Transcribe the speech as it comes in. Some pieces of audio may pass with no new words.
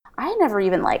I never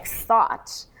even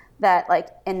thought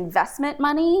that investment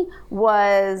money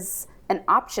was an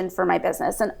option for my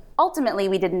business. And ultimately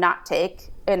we did not take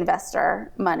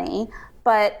investor money,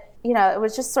 but it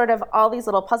was just sort of all these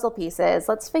little puzzle pieces.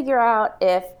 Let's figure out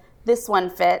if this one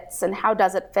fits and how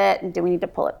does it fit, and do we need to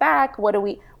pull it back? What do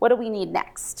we need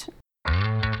next?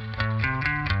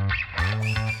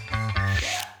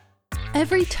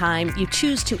 Every time you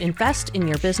choose to invest in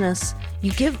your business,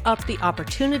 you give up the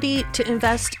opportunity to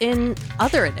invest in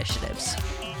other initiatives.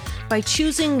 By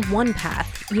choosing one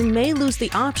path, you may lose the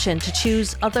option to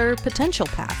choose other potential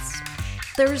paths.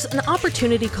 There's an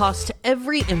opportunity cost to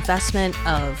every investment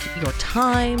of your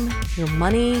time, your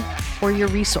money, or your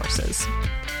resources.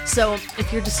 So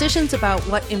if your decisions about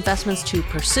what investments to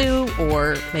pursue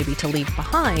or maybe to leave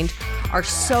behind are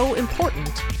so important,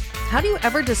 how do you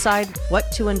ever decide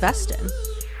what to invest in?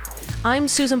 I'm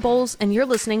Susan Bowles, and you're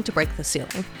listening to Break the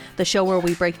Ceiling, the show where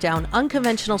we break down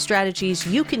unconventional strategies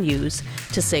you can use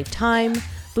to save time,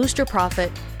 boost your profit,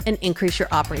 and increase your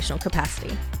operational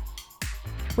capacity.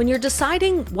 When you're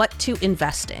deciding what to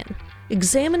invest in,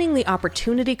 examining the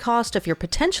opportunity cost of your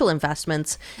potential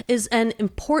investments is an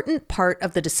important part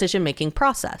of the decision-making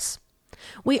process.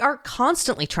 We are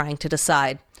constantly trying to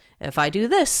decide, if I do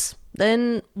this,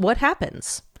 then what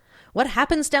happens? What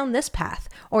happens down this path,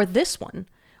 or this one,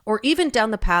 or even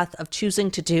down the path of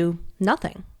choosing to do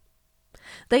nothing?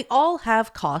 They all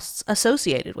have costs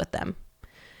associated with them,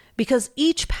 because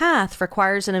each path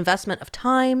requires an investment of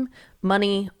time,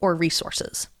 money, or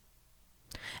resources.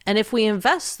 And if we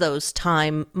invest those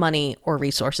time, money, or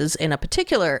resources in a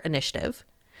particular initiative,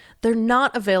 they're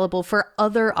not available for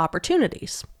other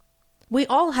opportunities. We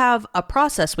all have a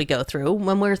process we go through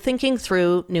when we're thinking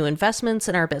through new investments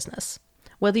in our business.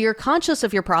 Whether you're conscious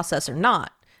of your process or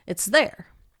not, it's there.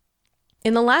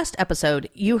 In the last episode,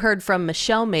 you heard from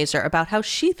Michelle Mazer about how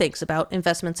she thinks about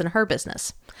investments in her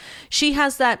business. She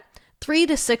has that 3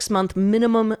 to 6 month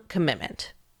minimum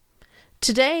commitment.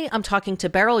 Today, I'm talking to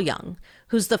Beryl Young,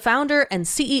 who's the founder and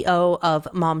CEO of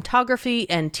Momtography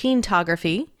and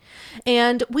Teentography,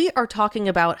 and we are talking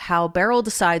about how Beryl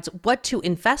decides what to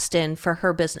invest in for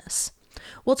her business.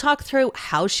 We'll talk through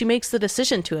how she makes the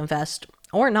decision to invest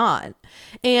or not,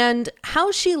 and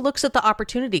how she looks at the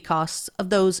opportunity costs of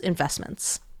those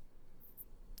investments.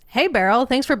 Hey, Beryl,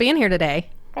 thanks for being here today.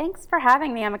 Thanks for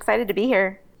having me. I'm excited to be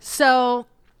here. So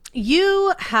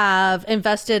you have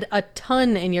invested a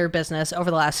ton in your business over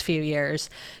the last few years.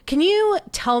 Can you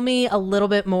tell me a little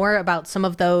bit more about some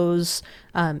of those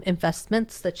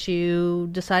investments that you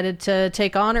decided to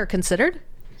take on or considered?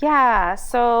 Yeah,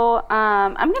 so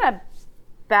I'm going to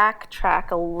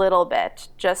backtrack a little bit,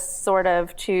 just sort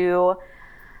of to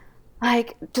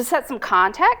set some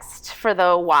context for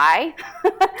the why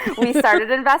we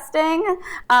started investing.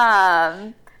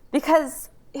 Because,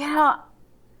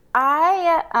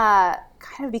 I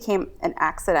kind of became an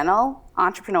accidental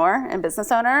entrepreneur and business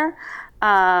owner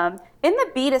in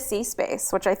the B2C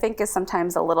space, which I think is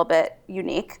sometimes a little bit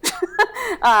unique.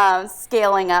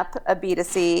 Scaling up a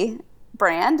B2C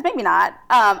brand, maybe not.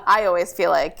 I always feel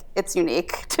like it's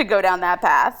unique to go down that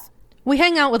path. We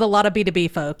hang out with a lot of B2B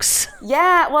folks.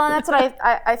 Yeah, well, that's what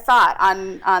I thought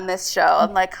on this show.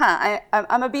 I'm like,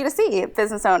 I'm a B2C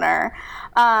business owner.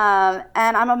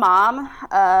 And I'm a mom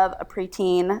of a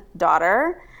preteen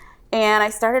daughter. And I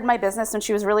started my business when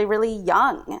she was really, really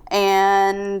young.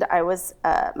 And I was,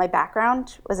 my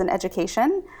background was in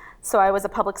education. So I was a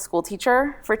public school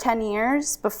teacher for 10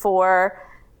 years before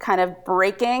kind of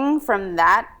breaking from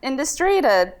that industry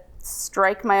to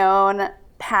strike my own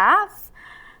path.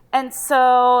 And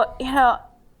so,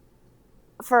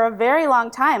 for a very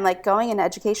long time, going into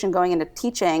education, going into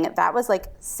teaching, that was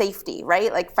safety,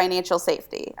 right? Financial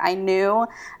safety. I knew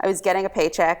I was getting a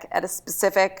paycheck at a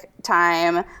specific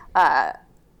time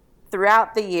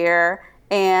throughout the year,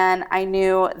 and I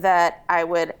knew that I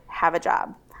would have a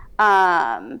job.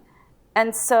 And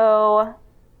so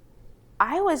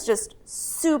I was just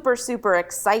super, super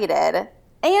excited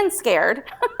and scared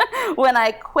when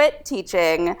I quit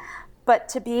teaching, but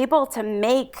to be able to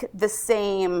make the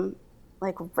same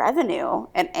revenue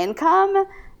and income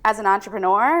as an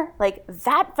entrepreneur,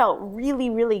 that felt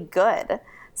really, really good.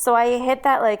 So I hit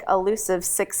that elusive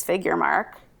 6-figure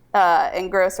mark in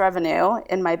gross revenue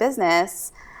in my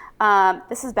business.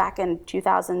 This is back in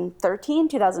 2013,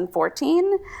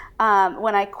 2014,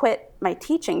 when I quit my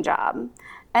teaching job.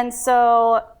 And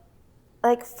so,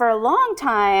 for a long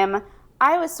time,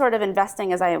 I was sort of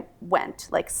investing as I went,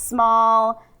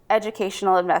 small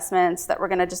educational investments that were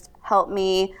going to just help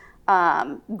me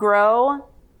grow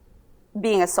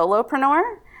being a solopreneur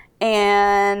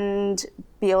and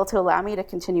be able to allow me to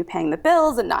continue paying the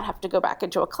bills and not have to go back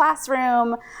into a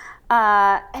classroom.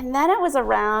 And then it was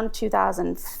around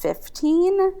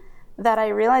 2015 that I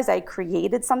realized I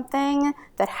created something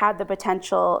that had the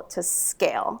potential to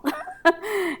scale.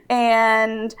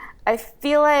 And I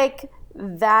feel like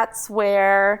that's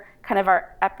where kind of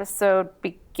our episode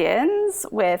begins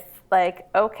with like,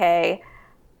 okay,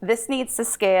 this needs to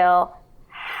scale.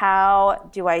 How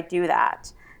do I do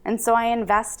that? And so I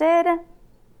invested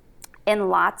in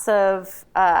lots of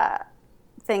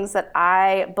things that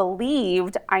I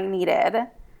believed I needed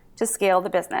to scale the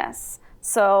business.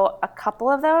 So a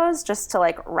couple of those, just to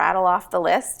like rattle off the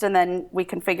list, and then we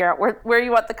can figure out where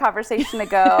you want the conversation to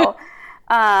go.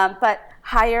 But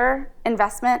higher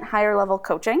investment, higher level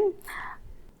coaching,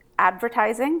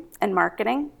 advertising and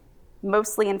marketing,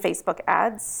 mostly in Facebook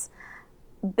ads,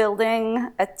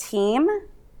 building a team,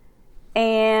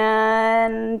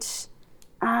 and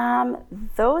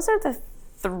those are the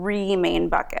three main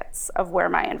buckets of where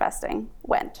my investing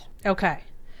went. Okay.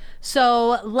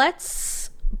 So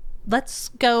let's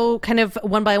go kind of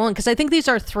one by one, because I think these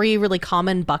are three really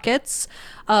common buckets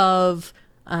of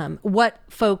what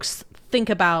folks think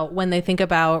about when they think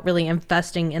about really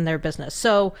investing in their business.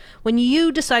 So when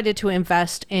you decided to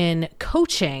invest in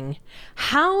coaching,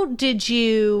 how did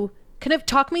you kind of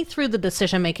talk me through the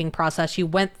decision-making process you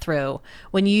went through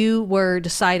when you were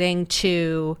deciding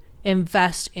to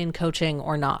invest in coaching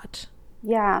or not?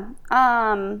 Yeah.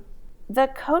 The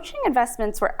coaching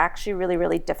investments were actually really,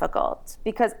 really difficult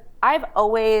because I've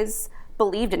always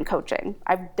believed in coaching.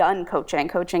 I've done coaching.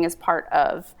 Coaching is part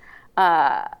of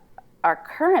our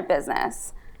current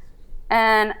business.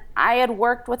 And I had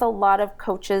worked with a lot of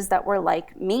coaches that were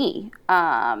like me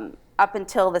up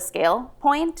until the scale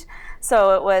point.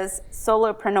 So it was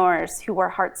solopreneurs who were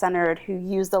heart-centered, who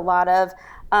used a lot of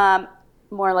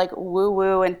more like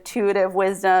woo-woo intuitive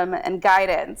wisdom and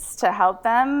guidance to help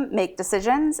them make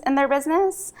decisions in their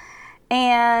business.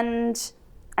 And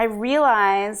I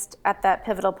realized at that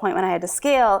pivotal point when I had to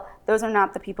scale, those are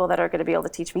not the people that are going to be able to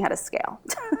teach me how to scale.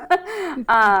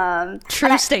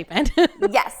 True statement.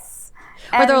 Yes.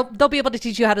 Or they'll be able to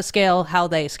teach you how to scale how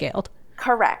they scaled.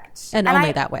 Correct. And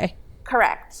only that way.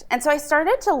 Correct. And so I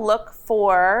started to look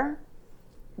for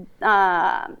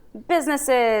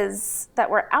businesses that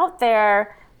were out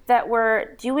there that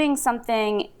were doing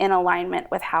something in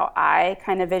alignment with how I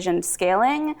kind of visioned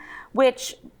scaling,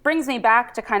 which brings me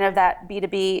back to kind of that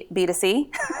B2B,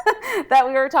 B2C that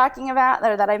we were talking about,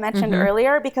 or that I mentioned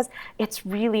earlier, because it's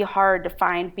really hard to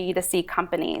find B2C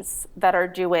companies that are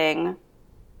doing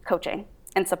coaching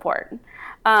and support.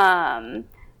 But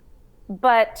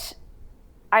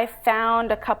I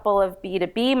found a couple of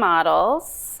B2B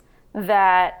models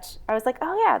that I was like,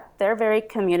 oh yeah, they're very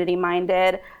community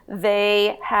minded.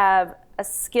 They have a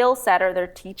skill set, or they're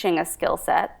teaching a skill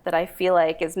set that I feel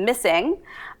like is missing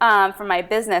from my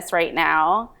business right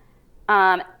now.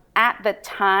 At the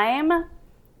time,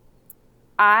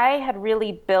 I had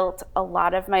really built a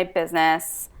lot of my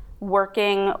business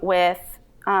working with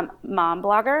mom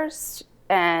bloggers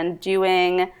and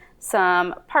doing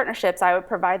some partnerships. I would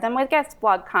provide them with guest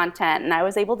blog content, and I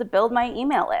was able to build my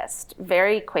email list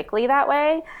very quickly that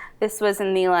way. This was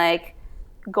in the like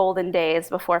golden days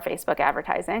before Facebook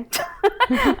advertising.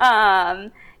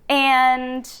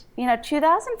 And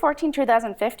 2014,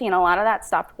 2015, a lot of that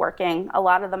stopped working. A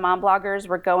lot of the mom bloggers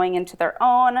were going into their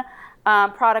own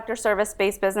product or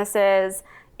service-based businesses,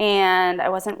 and I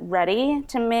wasn't ready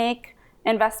to make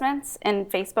investments in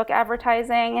Facebook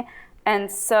advertising.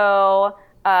 And so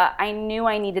I knew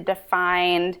I needed to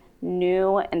find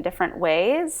new and different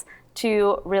ways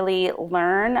to really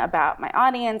learn about my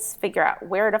audience, figure out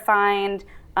where to find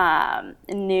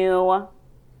new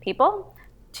people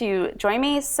to join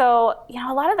me. So,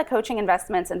 a lot of the coaching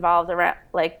investments revolved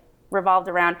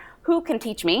around who can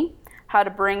teach me how to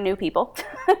bring new people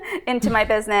into my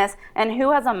business, and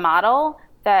who has a model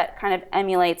that kind of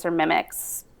emulates or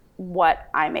mimics what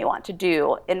I may want to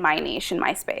do in my niche, in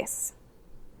my space.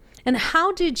 And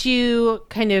how did you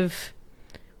kind of,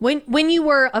 when you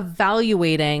were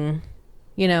evaluating,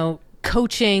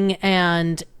 coaching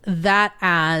and that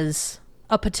as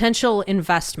a potential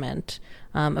investment,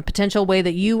 a potential way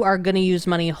that you are going to use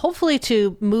money, hopefully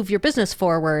to move your business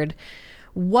forward,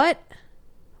 why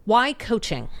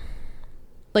coaching?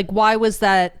 Like, why was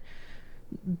that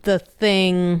the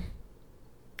thing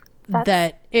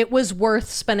that it was worth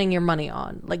spending your money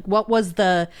on? Like, what was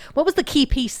the key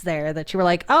piece there that you were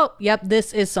like, oh, yep,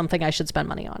 this is something I should spend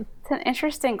money on? It's an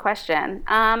interesting question.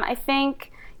 I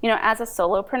think, as a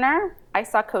solopreneur, I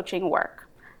saw coaching work.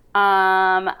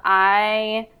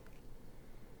 I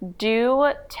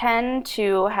do tend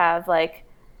to have like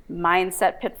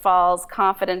mindset pitfalls,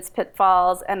 confidence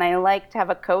pitfalls, and I like to have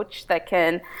a coach that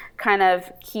can kind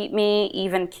of keep me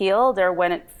even keeled, or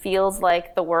when it feels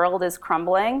like the world is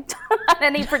crumbling on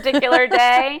any particular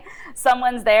day,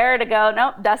 someone's there to go,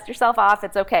 nope, dust yourself off,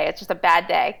 it's okay, it's just a bad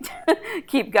day.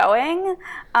 Keep going.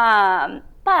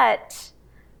 But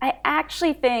I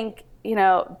actually think,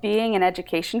 being in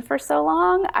education for so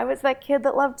long, I was that kid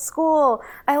that loved school.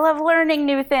 I love learning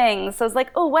new things. So I was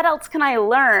like, oh, what else can I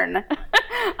learn?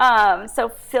 So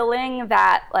filling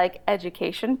that like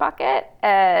education bucket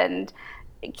and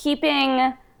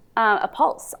keeping a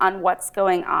pulse on what's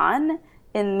going on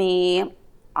in the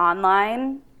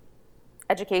online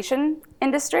education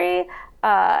industry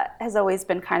has always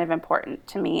been kind of important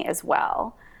to me as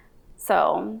well.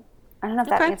 So I don't know if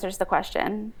that answers the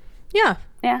question. Yeah.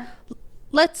 Yeah.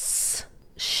 Let's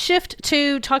shift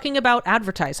to talking about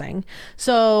advertising.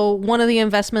 So one of the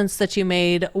investments that you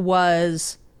made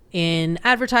was in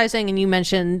advertising, and you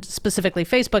mentioned specifically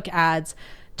Facebook ads.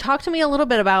 Talk to me a little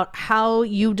bit about how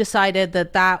you decided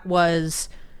that was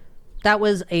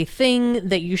a thing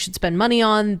that you should spend money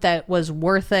on, that was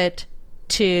worth it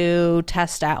to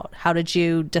test out. How did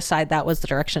you decide that was the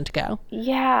direction to go?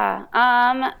 Yeah.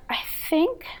 I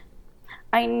think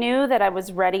I knew that I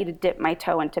was ready to dip my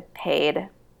toe into paid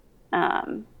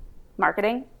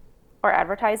marketing or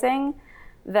advertising,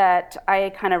 that I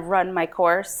kind of run my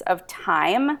course of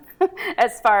time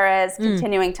as far as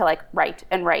continuing to like write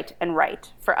and write and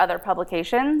write for other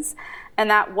publications. And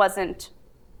that wasn't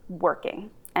working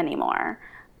anymore.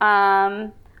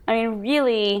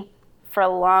 Really, for a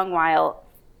long while,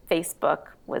 Facebook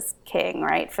was king,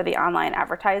 right, for the online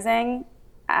advertising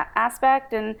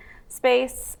aspect and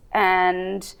space.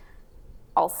 And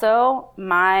also,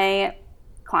 my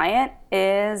client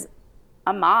is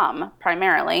a mom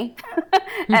primarily,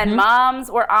 and moms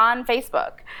were on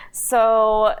Facebook.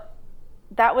 So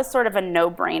that was sort of a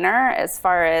no-brainer as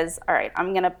far as, all right,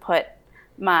 I'm going to put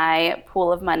my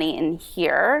pool of money in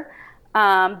here.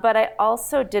 But I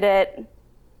also did it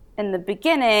in the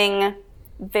beginning,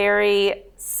 very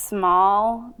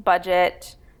small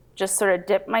budget, just sort of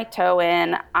dip my toe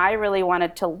in. I really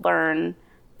wanted to learn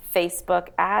Facebook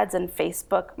ads and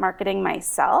Facebook marketing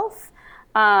myself.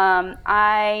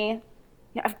 I've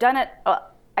done it.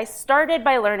 I started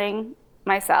by learning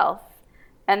myself,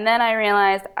 and then I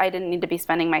realized I didn't need to be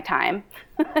spending my time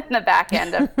in the back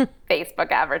end of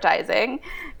Facebook advertising,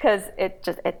 because it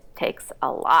takes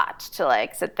a lot to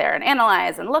like sit there and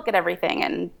analyze and look at everything,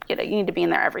 and you need to be in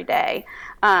there every day,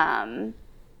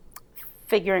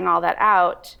 figuring all that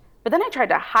out. But then I tried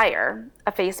to hire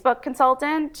a Facebook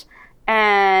consultant,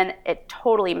 and it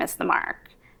totally missed the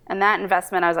mark. And that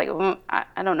investment, I was like,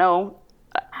 I don't know.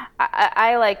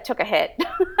 I took a hit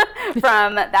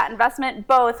from that investment,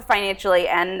 both financially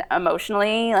and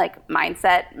emotionally, like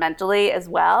mindset, mentally as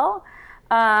well.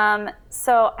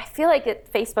 So I feel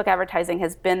like Facebook advertising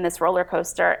has been this roller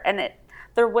coaster, and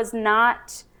there was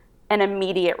not an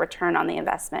immediate return on the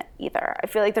investment either. I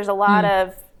feel like there's a lot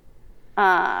of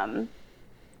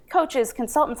coaches,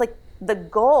 consultants, like the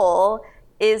goal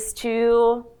is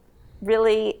to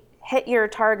really hit your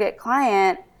target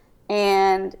client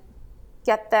and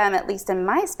get them, at least in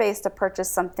my space, to purchase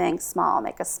something small,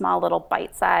 make a small little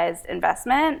bite-sized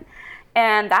investment.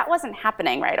 And that wasn't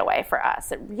happening right away for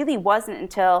us. It really wasn't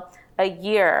until a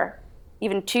year,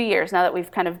 even 2 years, now that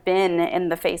we've kind of been in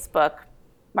the Facebook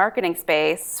marketing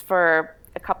space for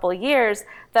a couple of years,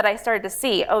 that I started to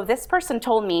see, this person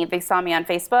told me they saw me on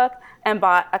Facebook and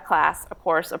bought a class, a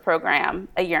course, a program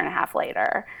a year and a half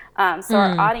later. So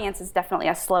our audience is definitely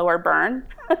a slower burn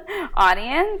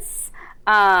audience.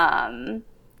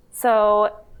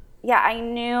 So yeah, I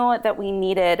knew that we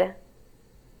needed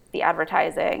the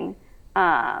advertising,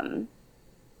 and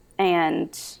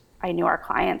I knew our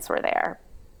clients were there.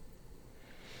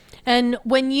 And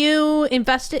when you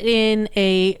invested in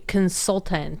a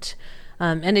consultant,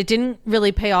 and it didn't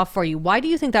really pay off for you, why do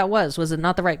you think that was? Was it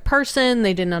not the right person?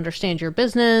 They didn't understand your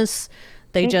business?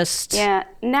 They just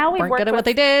now we've weren't worked good at what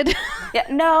they did?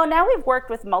 Now we've worked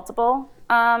with multiple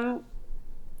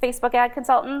Facebook ad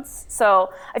consultants.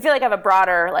 So I feel like I have a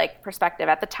broader perspective.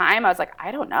 At the time, I was like,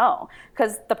 I don't know.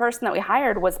 Because the person that we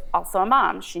hired was also a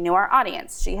mom. She knew our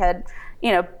audience. She had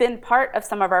been part of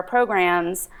some of our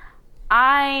programs.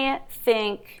 I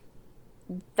think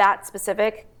that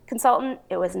specific consultant,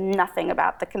 it was nothing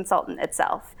about the consultant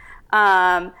itself.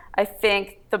 I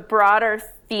think the broader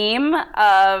theme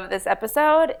of this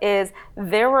episode is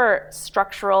there were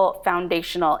structural,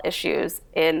 foundational issues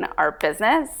in our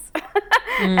business.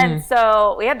 And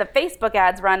so we had the Facebook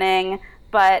ads running,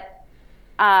 but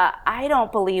I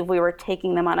don't believe we were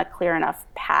taking them on a clear enough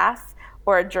path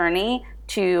or a journey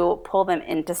to pull them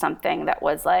into something that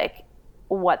was like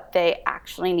what they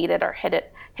actually needed or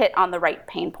hit on the right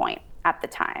pain point at the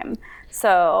time.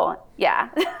 So yeah.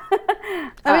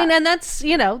 I mean, and that's,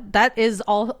 that is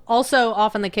also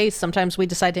often the case. Sometimes we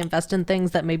decide to invest in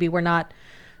things that maybe we're not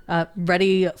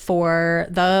ready for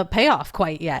the payoff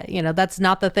quite yet. That's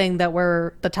not the thing that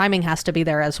the timing has to be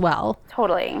there as well.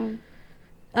 Totally.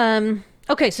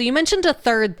 Okay, so you mentioned a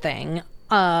third thing,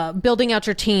 building out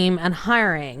your team and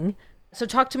hiring. So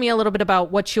talk to me a little bit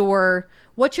about what your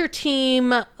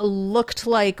team looked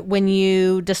like when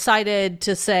you decided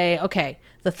to say, okay,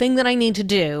 the thing that I need to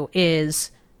do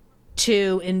is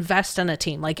to invest in a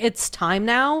team. Like, it's time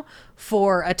now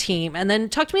for a team. And then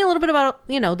talk to me a little bit about,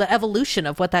 the evolution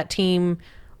of what that team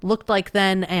looked like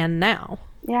then and now.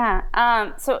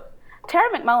 Yeah. So Tara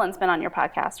McMullen's been on your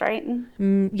podcast, right?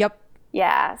 Yep.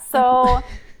 Yeah. So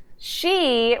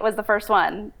she was the first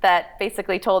one that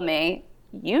basically told me,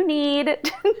 you need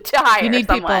to hire someone. You need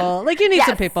people. Like, you need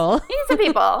some people. You need some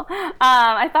people.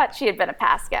 I thought she had been a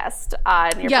past guest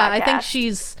on your podcast. Yeah, I think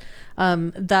she's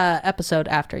the episode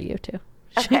after you, too.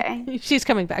 Okay. She's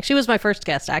coming back. She was my first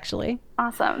guest, actually.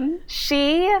 Awesome.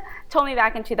 She told me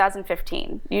back in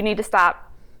 2015, you need to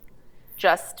stop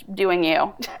just doing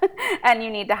you, and you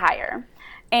need to hire.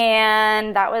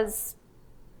 And that was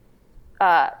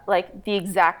like the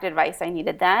exact advice I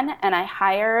needed then. And I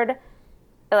hired,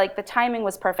 like, the timing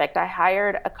was perfect. I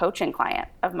hired a coaching client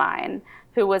of mine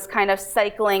who was kind of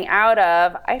cycling out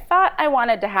of, I thought I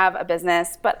wanted to have a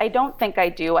business, but I don't think I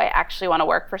do. I actually want to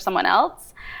work for someone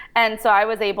else. And so I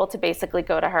was able to basically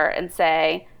go to her and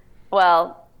say,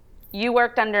 well, you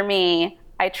worked under me.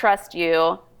 I trust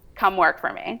you. Come work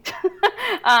for me.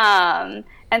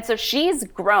 And so she's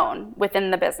grown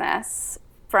within the business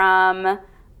from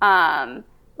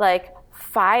like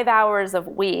 5 hours a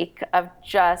week of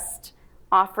just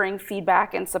offering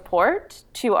feedback and support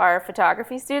to our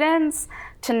photography students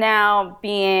to now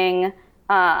being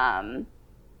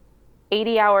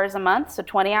 80 hours a month, so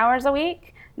 20 hours a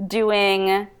week,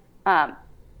 doing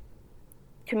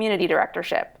community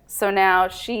directorship. So now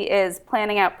she is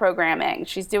planning out programming.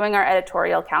 She's doing our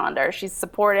editorial calendar. She's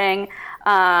supporting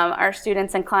our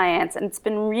students and clients. And it's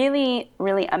been really,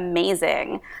 really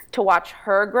amazing to watch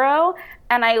her grow.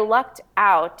 And I lucked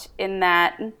out in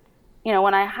that,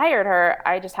 when I hired her,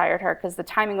 I just hired her because the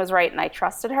timing was right and I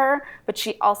trusted her. But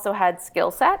she also had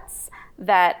skill sets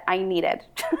that I needed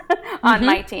on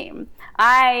my team.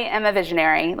 I am a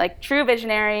visionary, like true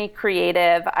visionary,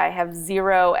 creative. I have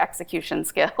zero execution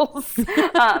skills.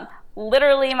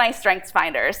 Literally, my Strengths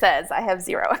Finder says I have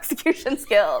zero execution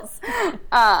skills.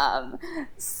 And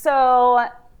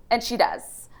she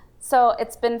does. So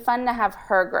it's been fun to have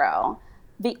her grow.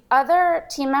 The other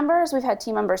team members, we've had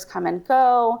team members come and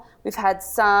go. We've had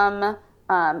some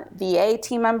VA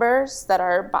team members that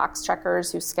are box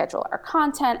checkers who schedule our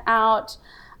content out.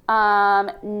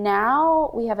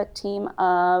 Now we have a team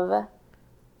of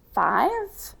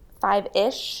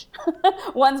five-ish.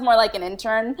 One's more like an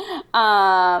intern.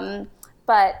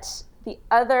 But the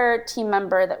other team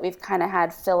member that we've kind of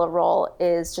had fill a role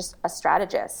is just a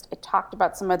strategist. It talked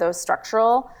about some of those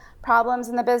structural problems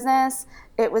in the business.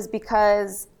 It was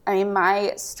because,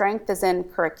 my strength is in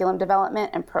curriculum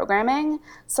development and programming.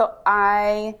 So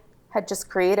I had just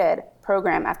created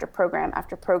program after program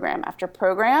after program after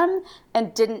program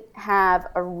and didn't have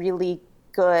a really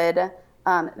good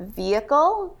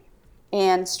vehicle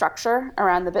and structure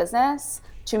around the business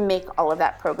to make all of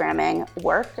that programming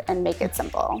work and make it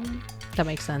simple. That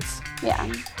makes sense.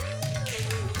 Yeah.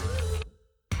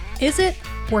 Is it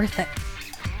worth it?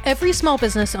 Every small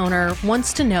business owner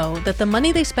wants to know that the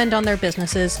money they spend on their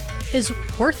businesses is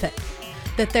worth it,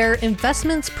 that their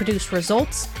investments produce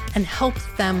results and help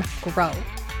them grow.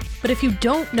 But if you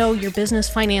don't know your business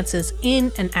finances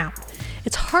in and out,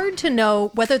 it's hard to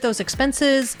know whether those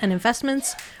expenses and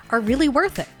investments are really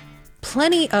worth it.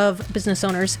 Plenty of business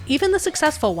owners, even the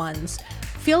successful ones,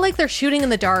 feel like they're shooting in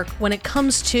the dark when it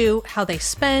comes to how they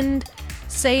spend,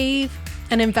 save,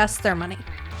 and invest their money.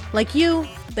 Like you,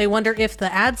 they wonder if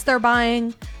the ads they're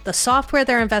buying, the software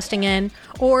they're investing in,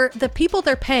 or the people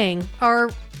they're paying are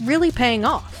really paying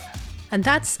off. And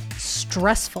that's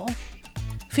stressful.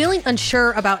 Feeling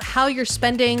unsure about how you're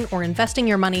spending or investing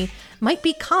your money might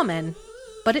be common,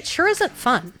 but it sure isn't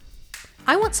fun.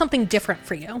 I want something different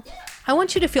for you. I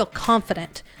want you to feel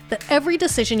confident that every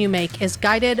decision you make is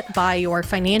guided by your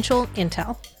financial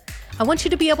intel. I want you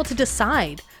to be able to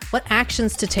decide what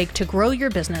actions to take to grow your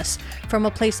business from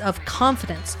a place of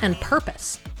confidence and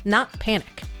purpose, not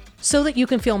panic, so that you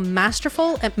can feel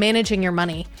masterful at managing your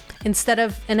money instead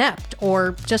of inept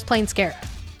or just plain scared.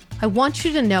 I want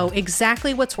you to know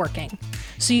exactly what's working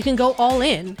so you can go all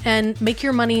in and make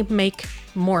your money make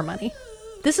more money.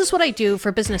 This is what I do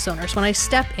for business owners when I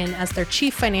step in as their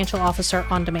chief financial officer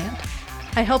on demand.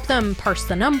 I help them parse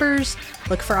the numbers,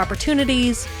 look for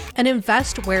opportunities, and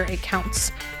invest where it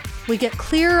counts. We get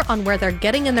clear on where they're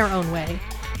getting in their own way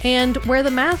and where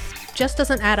the math just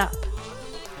doesn't add up.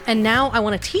 And now I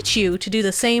want to teach you to do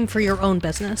the same for your own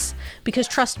business, because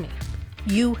trust me,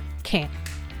 you can.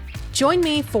 Join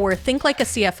me for Think Like a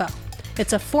CFO.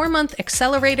 It's a 4-month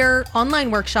accelerator,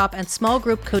 online workshop, and small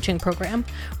group coaching program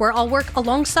where I'll work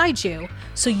alongside you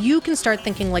so you can start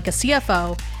thinking like a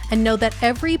CFO and know that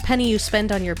every penny you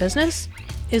spend on your business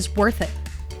is worth it.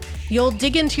 You'll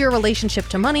dig into your relationship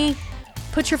to money,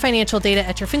 put your financial data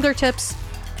at your fingertips,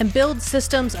 and build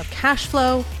systems of cash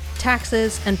flow,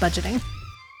 taxes, and budgeting.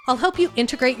 I'll help you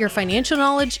integrate your financial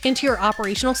knowledge into your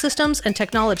operational systems and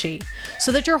technology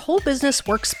so that your whole business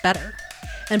works better.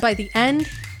 And by the end,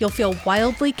 you'll feel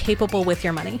wildly capable with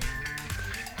your money.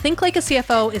 Think Like a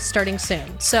CFO is starting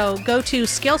soon, so go to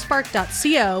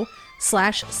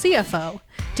scalespark.co/CFO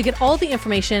to get all the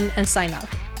information and sign up.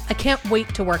 I can't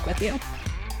wait to work with you.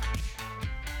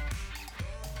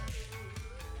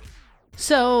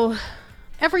 So,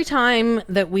 every time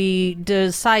that we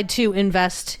decide to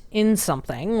invest in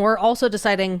something, we're also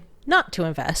deciding not to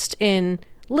invest in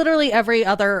literally every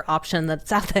other option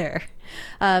that's out there.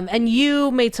 And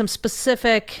you made some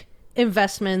specific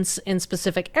investments in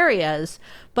specific areas,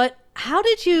 but how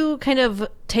did you kind of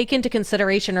take into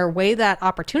consideration or weigh that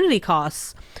opportunity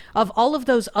costs of all of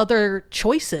those other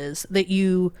choices that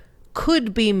you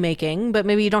could be making, but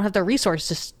maybe you don't have the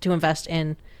resources to invest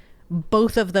in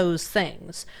both of those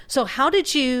things? So how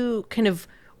did you kind of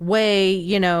weigh,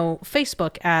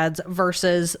 Facebook ads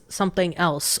versus something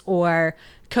else, or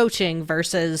coaching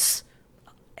versus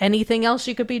anything else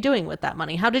you could be doing with that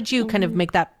money? How did you kind of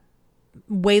make that,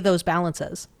 weigh those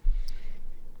balances?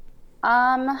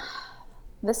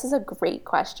 This is a great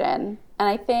question. And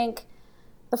I think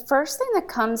the first thing that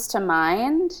comes to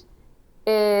mind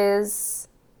is,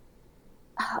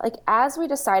 as we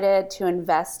decided to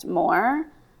invest more,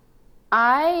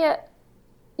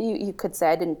 you could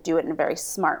say I didn't do it in a very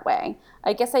smart way.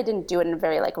 I guess I didn't do it in a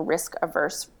very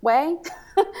risk-averse way.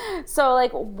 So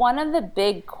one of the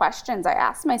big questions I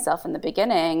asked myself in the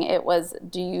beginning, it was,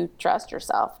 do you trust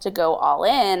yourself to go all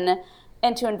in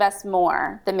and to invest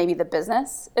more than maybe the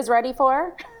business is ready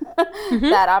for?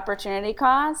 That opportunity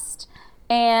cost.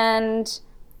 And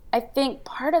I think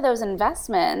part of those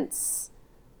investments,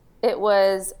 it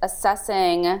was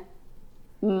assessing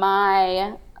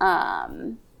my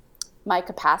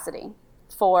capacity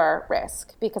for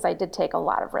risk, because I did take a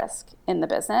lot of risk in the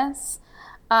business.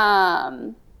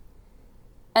 And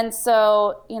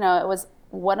so, it was,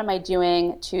 what am I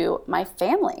doing to my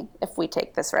family if we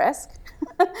take this risk?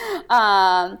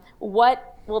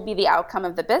 What will be the outcome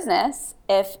of the business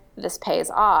if this pays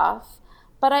off?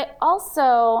 But I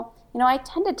also, I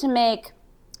tended to make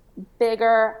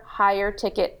bigger, higher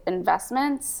ticket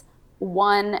investments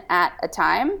one at a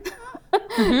time.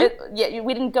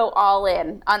 We didn't go all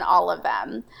in on all of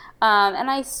them. And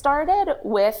I started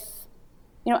with,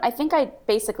 I think I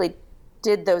basically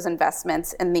did those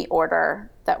investments in the order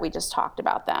that we just talked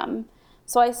about them.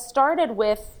 So I started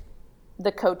with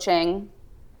the coaching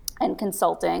and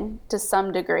consulting to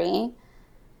some degree,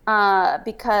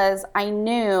 because I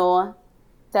knew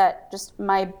that just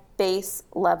my base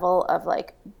level of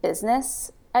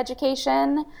business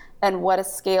education and what a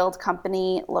scaled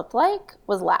company looked like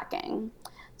was lacking.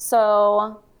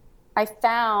 So I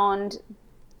found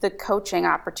the coaching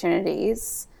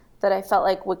opportunities that I felt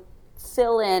like would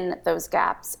fill in those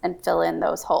gaps and fill in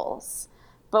those holes.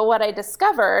 But what I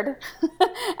discovered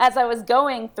as I was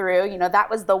going through, that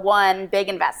was the one big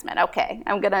investment. Okay,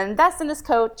 I'm going to invest in this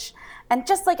coach, and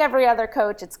just like every other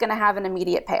coach, it's going to have an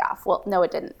immediate payoff. Well, no,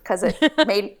 it didn't, because it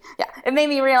made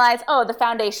me realize, the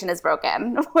foundation is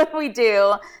broken. What do we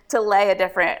do to lay a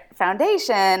different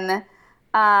foundation?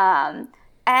 And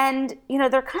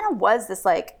there kind of was this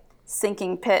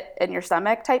sinking pit in your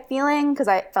stomach type feeling, because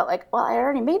I felt I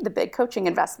already made the big coaching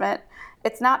investment.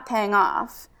 It's not paying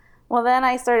off. Well, then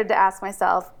I started to ask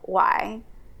myself, why?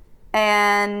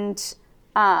 And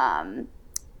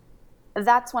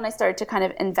that's when I started to kind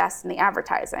of invest in the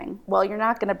advertising. Well, you're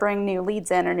not going to bring new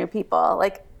leads in or new people.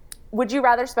 Would you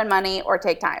rather spend money or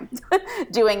take time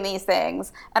doing these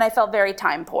things? And I felt very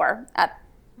time poor at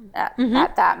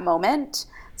that moment.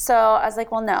 So I was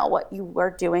like, well, no, what you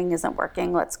were doing isn't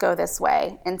working. Let's go this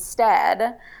way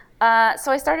instead.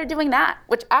 So I started doing that,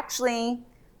 which actually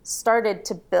started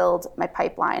to build my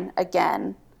pipeline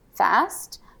again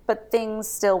fast, but things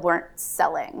still weren't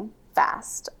selling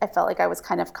fast. I felt like I was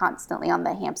kind of constantly on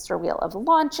the hamster wheel of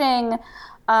launching.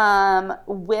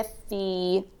 With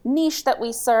the niche that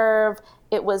we serve,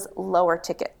 it was lower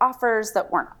ticket offers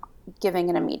that weren't giving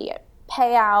an immediate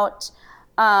payout.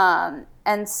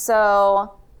 And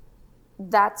so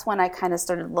that's when I kind of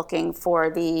started looking for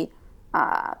the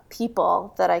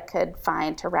people that I could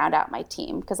find to round out my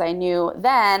team, because I knew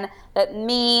then that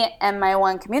me and my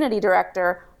one community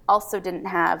director also didn't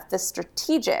have the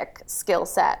strategic skill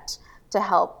set to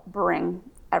help bring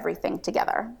everything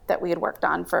together that we had worked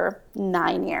on for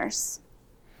 9 years.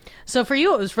 So for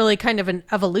you, it was really kind of an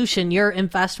evolution. Your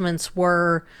investments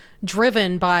were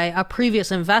driven by a previous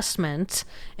investment,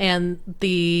 and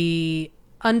the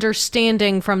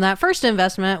understanding from that first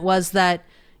investment was that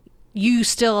you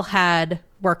still had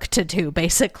work to do,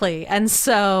 basically. And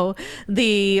so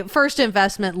the first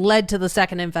investment led to the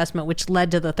second investment, which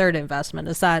led to the third investment.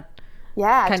 Is that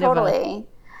totally.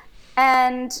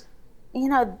 And,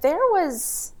 there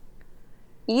was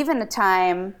even a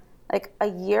time, like a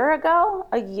year ago,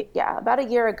 about a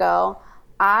year ago,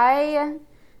 I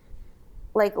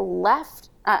left,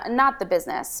 not the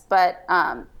business, but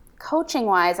coaching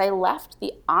wise, I left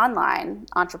the online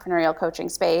entrepreneurial coaching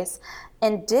space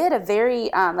and did a very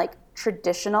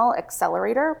traditional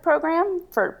accelerator program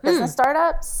for business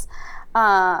startups,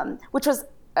 which was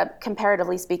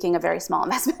comparatively speaking a very small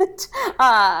investment.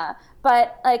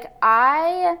 But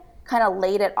I kind of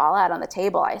laid it all out on the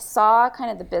table. I saw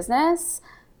kind of the business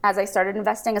as I started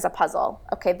investing as a puzzle.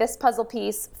 Okay, this puzzle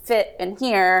piece fit in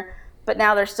here, but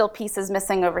now there's still pieces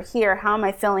missing over here. How am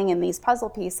I filling in these puzzle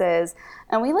pieces?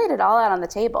 And we laid it all out on the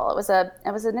table. It was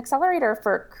an accelerator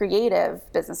for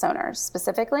creative business owners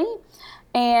specifically.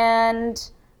 And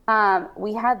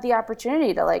we had the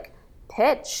opportunity to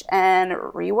pitch and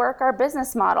rework our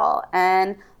business model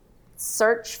and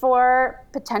search for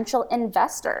potential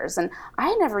investors. And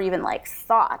I never even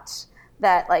thought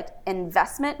that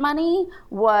investment money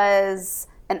was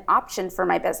an option for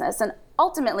my business. And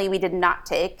ultimately we did not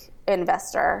take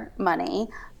investor money,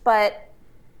 but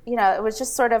it was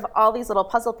just sort of all these little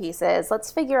puzzle pieces.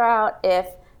 Let's figure out if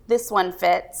this one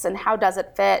fits and how does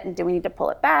it fit, and do we need to pull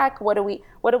it back? What do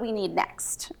we need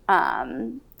next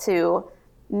to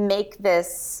make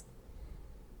this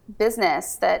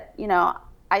business that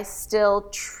I still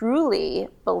truly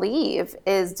believe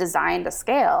is designed to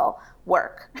scale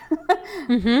work?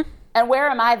 Mm-hmm. And where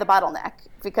am I the bottleneck?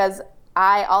 Because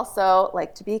I also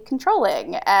like to be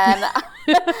controlling, and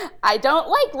I don't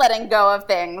like letting go of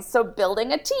things. So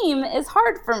building a team is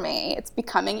hard for me. It's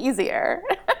becoming easier.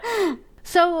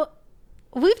 So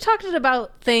we've talked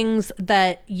about things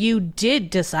that you did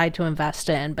decide to invest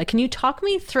in, but can you talk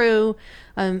me through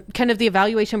kind of the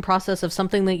evaluation process of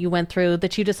something that you went through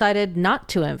that you decided not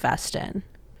to invest in?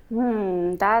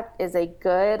 That is a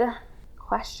good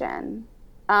question.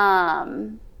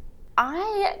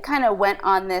 I kind of went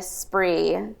on this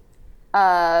spree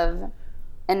of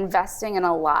investing in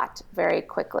a lot very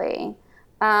quickly.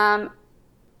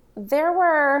 There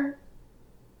were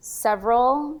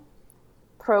several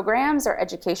programs or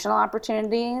educational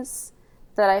opportunities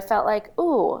that I felt like,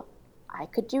 ooh, I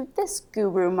could do this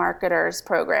Guru Marketers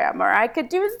program, or I could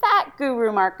do that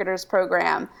Guru Marketers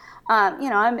program.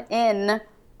 I'm in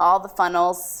all the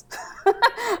funnels.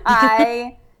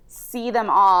 I see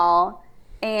them all.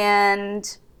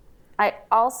 And I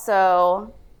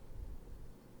also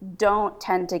don't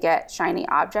tend to get shiny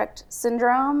object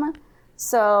syndrome.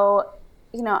 So,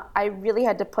 I really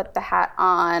had to put the hat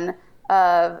on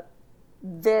of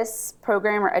this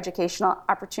program or educational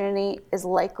opportunity is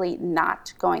likely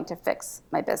not going to fix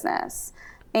my business.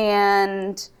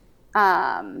 And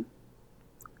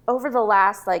over the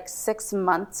last 6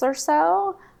 months or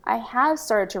so, I have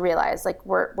started to realize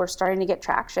we're starting to get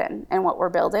traction in what we're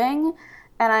building.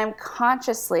 And I'm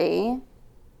consciously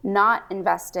not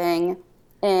investing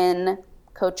in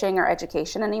coaching or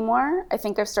education anymore. I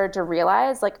think I've started to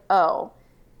realize oh,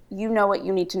 you know what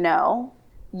you need to know.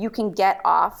 You can get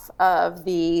off of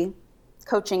the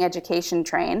coaching education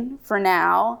train for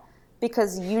now,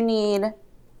 because you need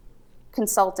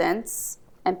consultants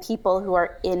and people who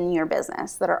are in your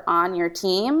business, that are on your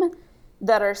team,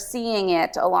 that are seeing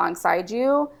it alongside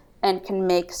you and can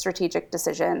make strategic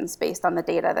decisions based on the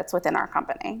data that's within our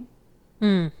company.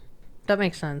 That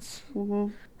makes sense. Mm-hmm.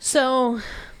 So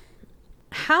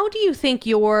how do you think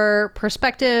your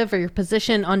perspective or your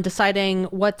position on deciding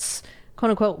what's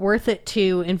quote unquote worth it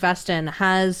to invest in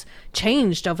has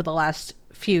changed over the last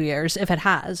few years, if it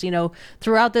has?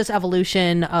 Throughout this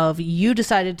evolution of you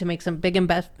decided to make some big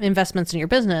investments in your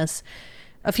business,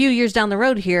 a few years down the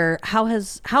road here, how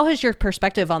has your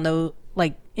perspective on the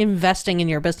investing in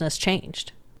your business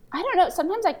changed? I don't know.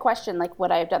 Sometimes I question, like,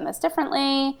 would I have done this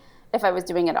differently if I was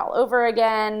doing it all over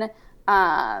again?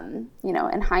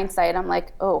 In hindsight, I'm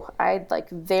like, oh, I like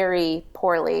very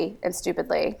poorly and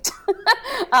stupidly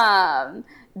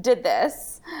did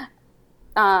this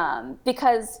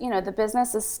because, the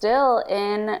business is still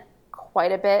in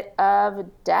quite a bit of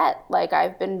debt. Like,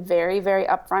 I've been very, very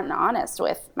upfront and honest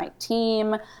with my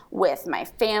team, with my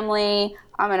family.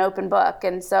 I'm an open book.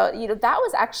 And so, that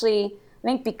was actually, I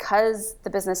think, because the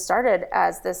business started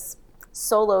as this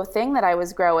solo thing that I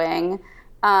was growing,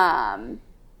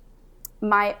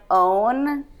 my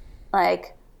own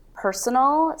like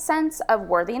personal sense of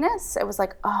worthiness. It was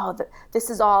like, oh, this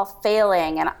is all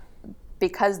failing. And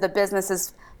because the business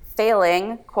is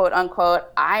failing, quote unquote,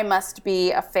 I must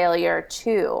be a failure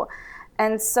too.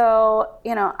 And so,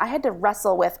 I had to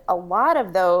wrestle with a lot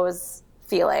of those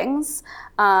feelings,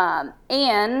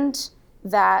 and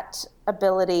that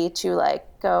ability to like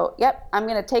go, yep, I'm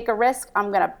going to take a risk.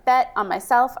 I'm going to bet on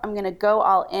myself. I'm going to go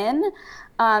all in.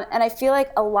 And I feel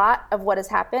like a lot of what has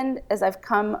happened is I've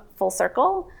come full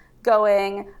circle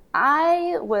going,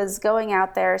 I was going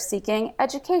out there seeking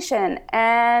education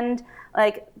and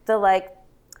like the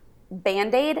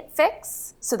Band-Aid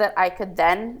fix so that I could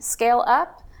then scale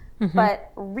up. Mm-hmm.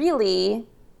 But really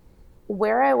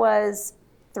where I was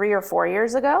 3 or 4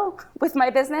 years ago with my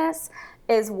business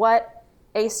is what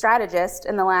a strategist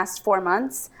in the last 4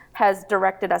 months has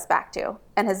directed us back to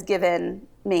and has given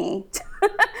me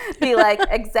the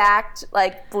exact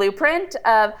blueprint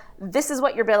of this is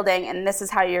what you're building and this is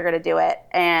how you're going to do it.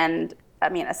 And I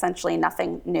mean, essentially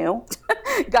nothing new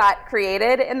got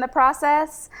created in the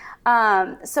process.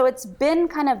 So it's been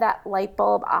kind of that light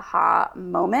bulb aha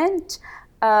moment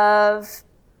of,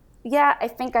 yeah, I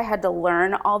think I had to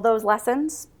learn all those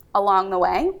lessons along the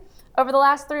way over the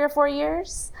last 3 or 4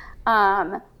 years.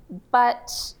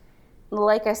 But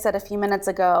like I said a few minutes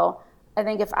ago, I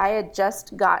think if I had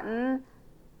just gotten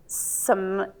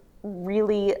some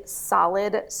really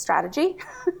solid strategy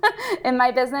in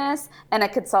my business and a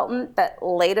consultant that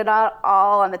laid it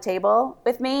all on the table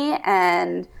with me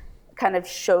and kind of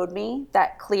showed me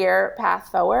that clear path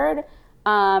forward,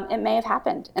 it may have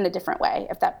happened in a different way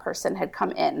if that person had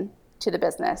come in to the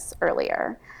business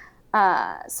earlier.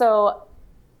 So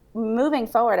moving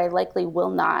forward, I likely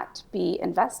will not be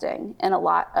investing in a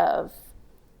lot of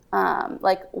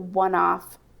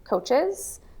one-off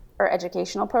coaches or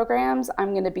educational programs.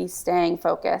 I'm going to be staying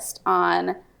focused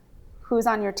on who's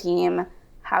on your team,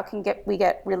 how can we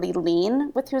get really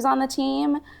lean with who's on the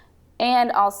team,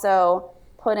 and also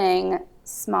putting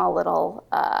small little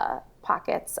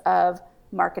pockets of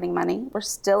marketing money. We're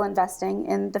still investing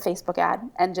in the Facebook ad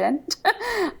engine,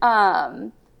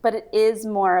 but it is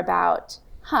more about,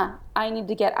 I need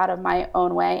to get out of my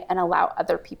own way and allow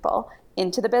other people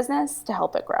into the business to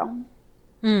help it grow.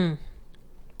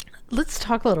 Let's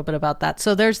talk a little bit about that.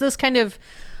 So there's this kind of,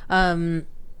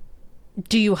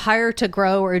 do you hire to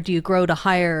grow or do you grow to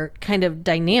hire kind of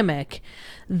dynamic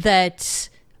that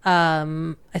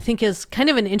I think is kind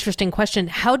of an interesting question.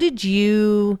 How did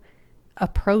you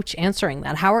approach answering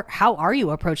that? How are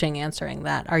you approaching answering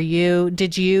that?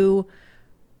 Did you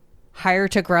hire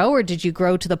to grow or did you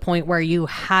grow to the point where you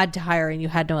had to hire and you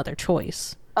had no other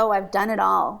choice? Oh, I've done it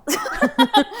all.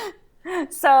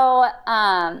 So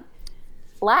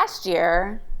last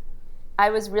year, I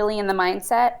was really in the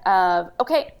mindset of,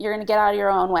 okay, you're going to get out of your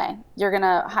own way. You're going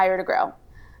to hire to grow.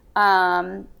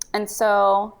 And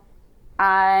so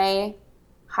I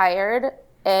hired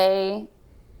a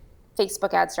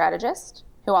Facebook ad strategist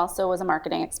who also was a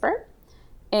marketing expert.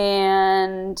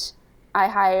 And I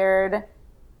hired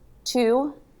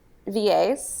 2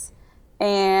 VAs.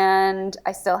 And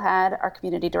I still had our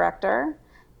community director.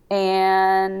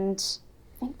 And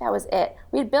I think that was it.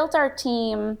 We had built our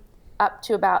team up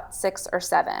to about 6 or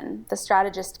 7. The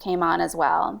strategist came on as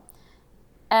well.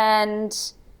 And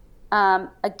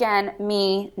again,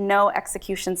 me, no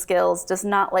execution skills, does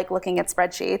not like looking at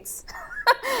spreadsheets.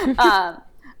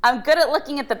 I'm good at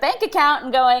looking at the bank account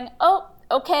and going, oh,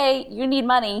 okay, you need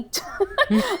money.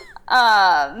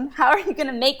 How are you going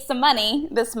to make some money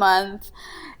this month?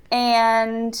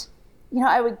 And,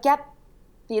 I would get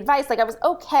the advice. I was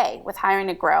okay with hiring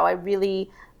to grow. I really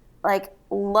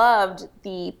loved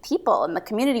the people and the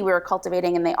community we were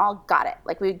cultivating, and they all got it.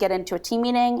 We would get into a team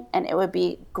meeting and it would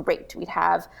be great. We'd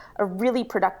have a really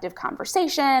productive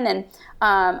conversation. And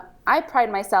I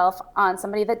pride myself on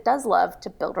somebody that does love to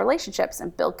build relationships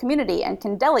and build community and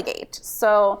can delegate.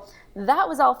 So that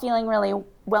was all feeling really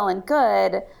well and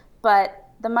good, but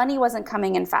the money wasn't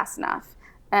coming in fast enough.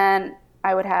 And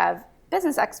I would have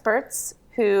business experts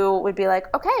who would be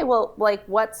like, okay, well,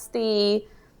 what's the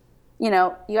you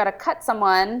got to cut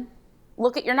someone,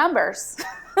 look at your numbers.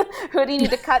 Who do you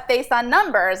need to cut based on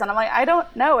numbers? And I'm like, I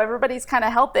don't know. Everybody's kind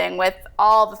of helping with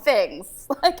all the things.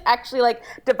 Like actually like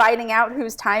dividing out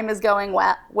whose time is going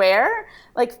where,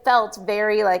 like felt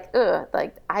very like, ugh,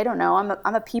 like, I don't know.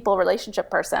 I'm a people relationship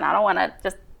person. I don't want to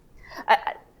just,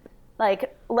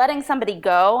 like letting somebody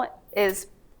go is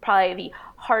probably the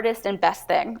hardest and best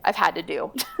thing I've had to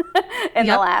do in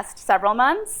the last several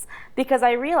months, because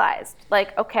I realized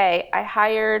like, okay, I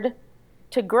hired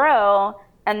to grow,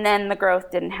 and then the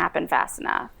growth didn't happen fast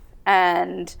enough,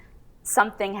 and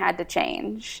something had to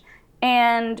change.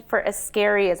 And for as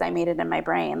scary as I made it in my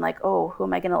brain, like, oh, who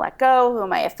am I going to let go? Who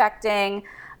am I affecting?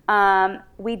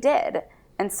 We did.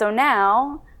 And so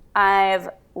now I've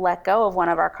let go of one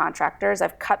of our contractors.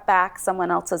 I've cut back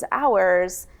someone else's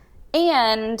hours,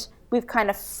 and we've kind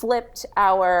of flipped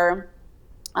our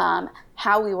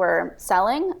how we were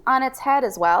selling on its head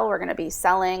as well. We're going to be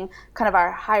selling kind of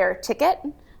our higher ticket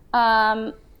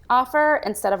offer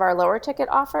instead of our lower ticket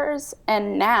offers.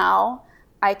 And now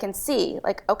I can see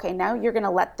like, okay, now you're going to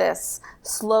let this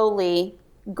slowly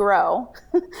grow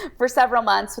for several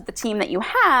months with the team that you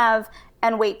have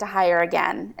and wait to hire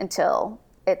again until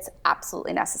it's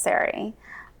absolutely necessary.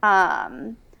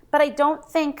 But I don't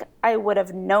think I would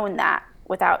have known that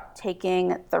without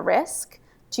taking the risk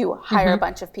to hire a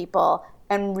bunch of people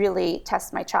and really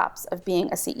test my chops of being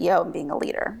a CEO and being a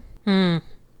leader.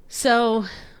 So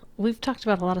we've talked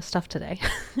about a lot of stuff today.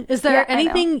 Is there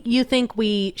anything you think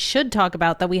we should talk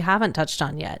about that we haven't touched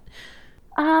on yet?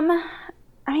 I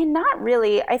mean, not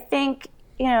really. I think,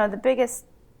 the biggest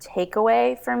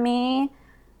takeaway for me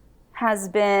has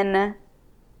been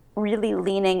really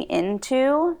leaning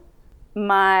into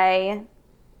my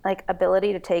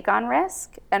ability to take on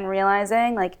risk and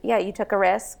realizing like, yeah, you took a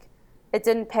risk. It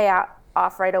didn't pay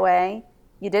off right away.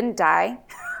 You didn't die.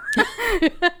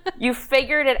 You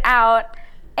figured it out,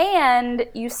 and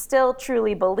you still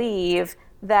truly believe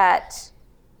that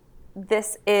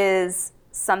this is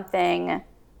something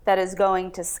that is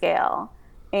going to scale,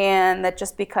 and that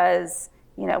just because,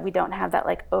 we don't have that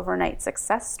like overnight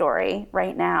success story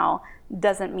right now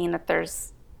doesn't mean that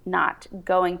there's not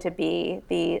going to be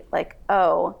the like,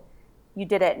 oh, you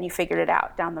did it and you figured it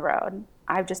out down the road.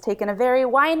 I've just taken a very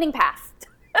winding path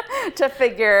to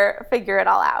figure it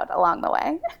all out along the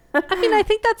way. I mean, I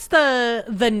think that's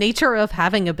the nature of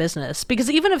having a business,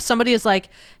 because even if somebody is like,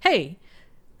 hey,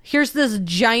 here's this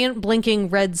giant blinking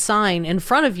red sign in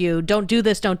front of you, don't do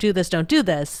this, don't do this, don't do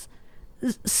this.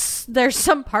 There's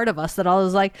some part of us that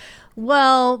always like,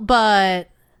 well, but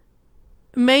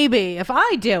maybe if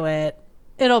I do it,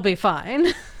 it'll be fine.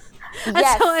 Yes.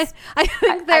 And so I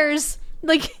think there's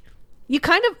you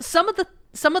kind of some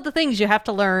of the things you have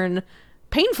to learn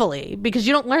painfully because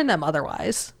you don't learn them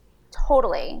otherwise.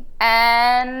 Totally.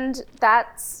 And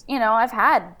that's, I've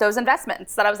had those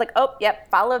investments that I was like, oh, yep,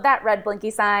 follow that red blinky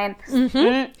sign.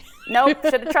 Nope,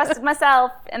 should have trusted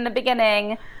myself in the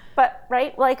beginning. But,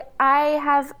 right, like I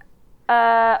have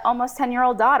a almost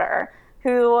 10-year-old daughter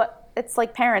who it's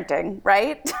like parenting,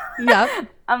 right? Yep.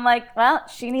 I'm like, well,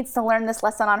 she needs to learn this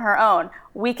lesson on her own.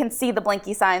 We can see the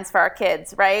blinky signs for our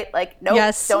kids, right? Like, nope,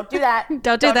 yes. Don't do that.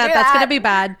 Don't do that. That's going to be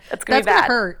bad. That's going to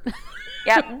hurt.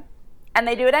 Yep. And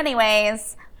they do it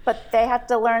anyways, but they have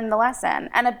to learn the lesson.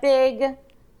 And a big,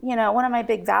 one of my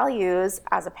big values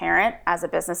as a parent, as a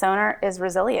business owner, is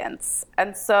resilience.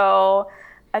 And so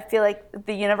I feel like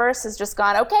the universe has just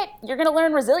gone, okay, you're going to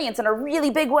learn resilience in a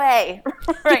really big way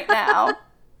right now.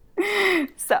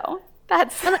 So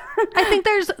that's I think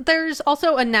there's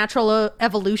also a natural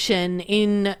evolution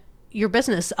in your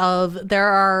business of there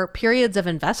are periods of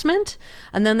investment,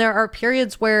 and then there are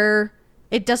periods where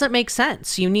it doesn't make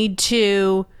sense. You need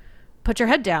to put your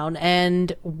head down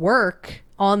and work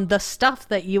on the stuff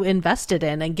that you invested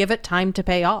in and give it time to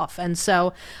pay off. And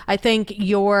so I think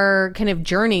your kind of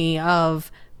journey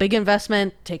of big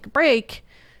investment, take a break,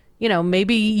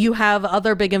 maybe you have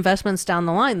other big investments down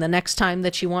the line the next time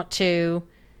that you want to,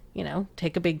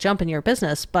 take a big jump in your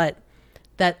business, but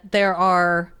that there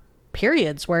are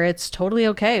periods where it's totally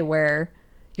okay, where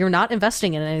you're not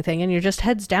investing in anything and you're just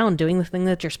heads down doing the thing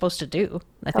that you're supposed to do.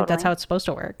 I think that's how it's supposed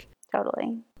to work.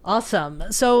 Totally. Awesome.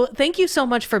 So thank you so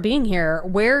much for being here.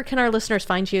 Where can our listeners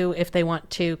find you if they want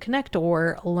to connect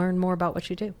or learn more about what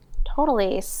you do?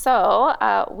 Totally. So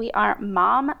we are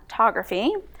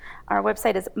Momtography. Our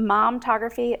website is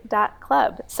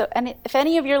momtography.club. So if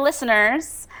any of your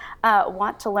listeners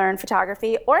want to learn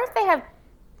photography, or if they have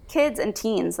kids and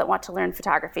teens that want to learn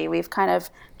photography, we've kind of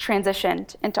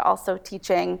transitioned into also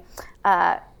teaching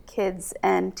kids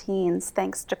and teens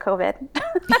thanks to COVID.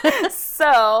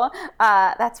 So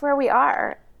that's where we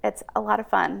are. it's a lot of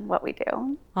fun what we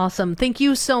do. Awesome. Thank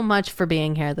you so much for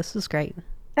being here. This was great.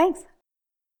 Thanks.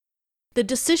 The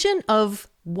decision of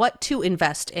what to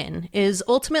invest in is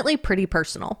ultimately pretty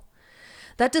personal.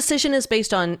 That decision is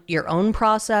based on your own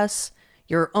process,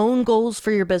 your own goals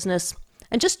for your business,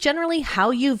 and just generally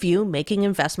how you view making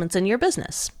investments in your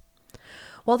business.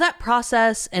 While that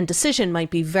process and decision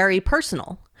might be very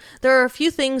personal, there are a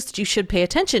few things that you should pay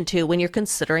attention to when you're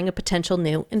considering a potential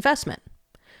new investment.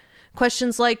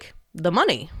 Questions like the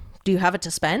money. Do you have it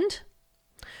to spend?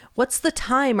 What's the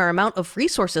time or amount of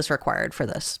resources required for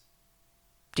this?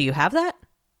 Do you have that?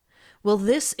 Will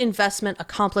this investment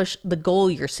accomplish the goal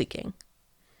you're seeking?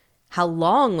 How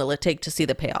long will it take to see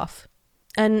the payoff?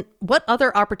 And what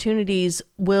other opportunities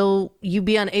will you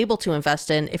be unable to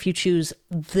invest in if you choose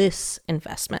this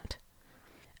investment?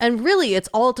 And really, it's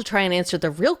all to try and answer the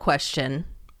real question,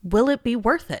 will it be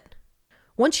worth it?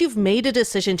 Once you've made a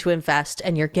decision to invest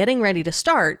and you're getting ready to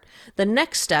start, the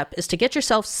next step is to get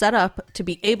yourself set up to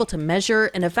be able to measure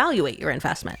and evaluate your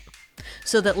investment,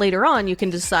 so that later on you can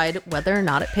decide whether or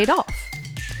not it paid off.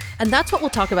 And that's what we'll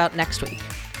talk about next week.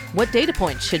 What data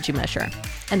points should you measure?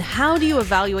 And how do you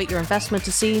evaluate your investment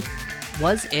to see,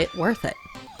 was it worth it?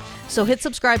 So hit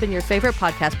subscribe in your favorite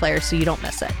podcast player so you don't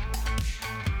miss it.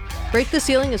 Break the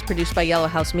Ceiling is produced by Yellow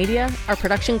House Media. Our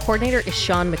production coordinator is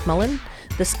Sean McMullen.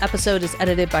 This episode is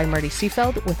edited by Marty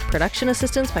Seafeld with production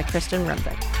assistance by Kristen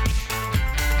Rumvik.